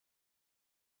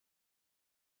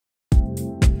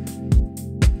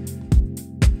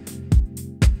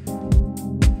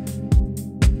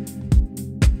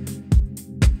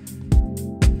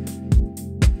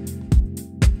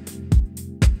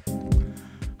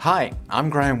Hi,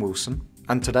 I'm Graham Wilson,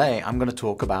 and today I'm going to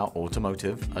talk about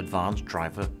Automotive Advanced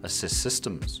Driver Assist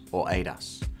Systems, or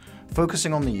ADAS,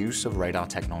 focusing on the use of radar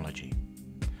technology.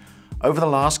 Over the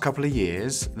last couple of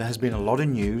years, there has been a lot of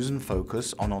news and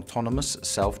focus on autonomous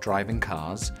self-driving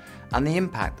cars and the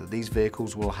impact that these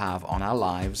vehicles will have on our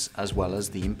lives, as well as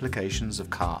the implications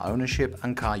of car ownership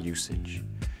and car usage.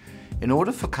 In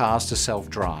order for cars to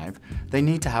self-drive, they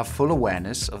need to have full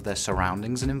awareness of their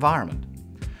surroundings and environment.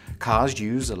 Cars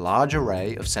use a large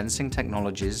array of sensing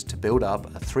technologies to build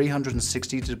up a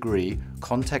 360-degree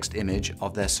context image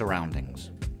of their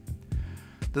surroundings.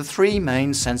 The three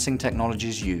main sensing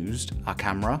technologies used are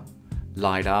camera,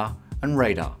 LiDAR, and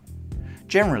radar.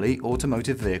 Generally,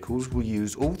 automotive vehicles will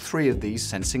use all three of these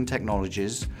sensing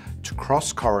technologies to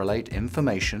cross-correlate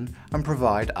information and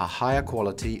provide a higher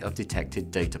quality of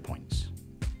detected data points.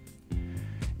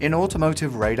 In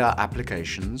automotive radar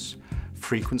applications,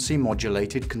 frequency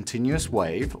modulated continuous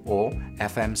wave, or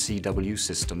FMCW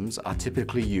systems, are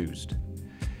typically used.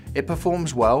 It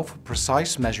performs well for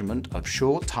precise measurement of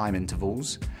short time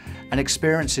intervals and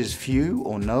experiences few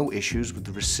or no issues with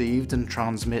the received and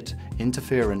transmit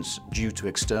interference due to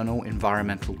external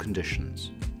environmental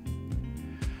conditions.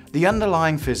 The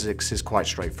underlying physics is quite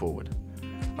straightforward.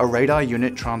 A radar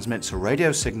unit transmits a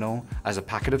radio signal as a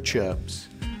packet of chirps,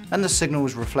 and the signal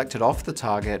is reflected off the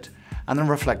target, and the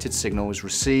reflected signal is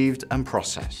received and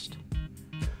processed.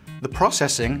 The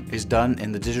processing is done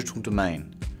in the digital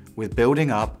domain, with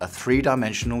building up a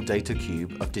three-dimensional data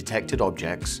cube of detected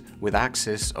objects with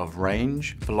axis of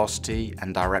range, velocity,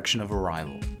 and direction of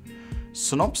arrival.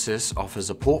 Synopsys offers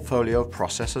a portfolio of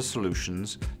processor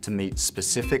solutions to meet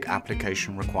specific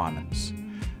application requirements.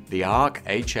 The ARC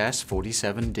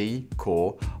HS47D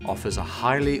Core offers a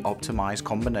highly optimized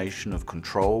combination of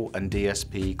control and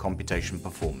DSP computation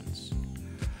performance.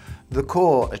 The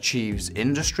Core achieves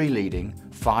industry-leading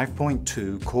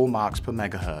 5.2 core marks per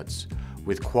megahertz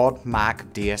with quad MAC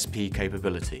DSP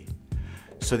capability.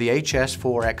 So the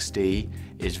HS4XD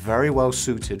is very well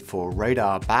suited for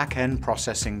radar back-end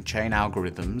processing chain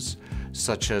algorithms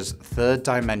such as third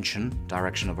dimension,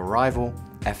 direction of arrival,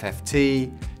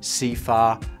 FFT,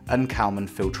 CFAR, and Kalman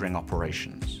filtering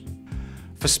operations.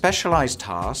 For specialized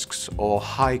tasks or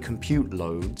high compute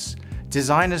loads,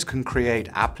 designers can create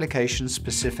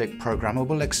application-specific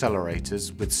programmable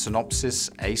accelerators with Synopsys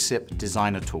ASIP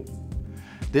Designer tool.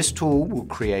 This tool will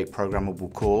create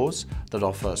programmable cores that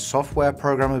offer software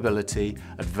programmability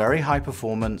at very high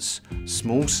performance,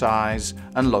 small size,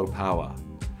 and low power.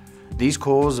 These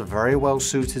cores are very well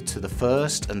suited to the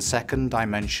first and second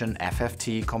dimension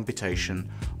FFT computation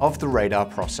of the radar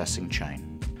processing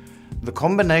chain. The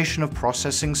combination of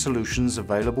processing solutions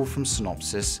available from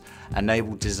Synopsys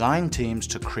enable design teams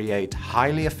to create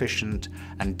highly efficient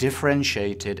and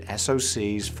differentiated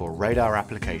SoCs for radar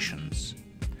applications.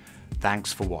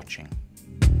 Thanks for watching.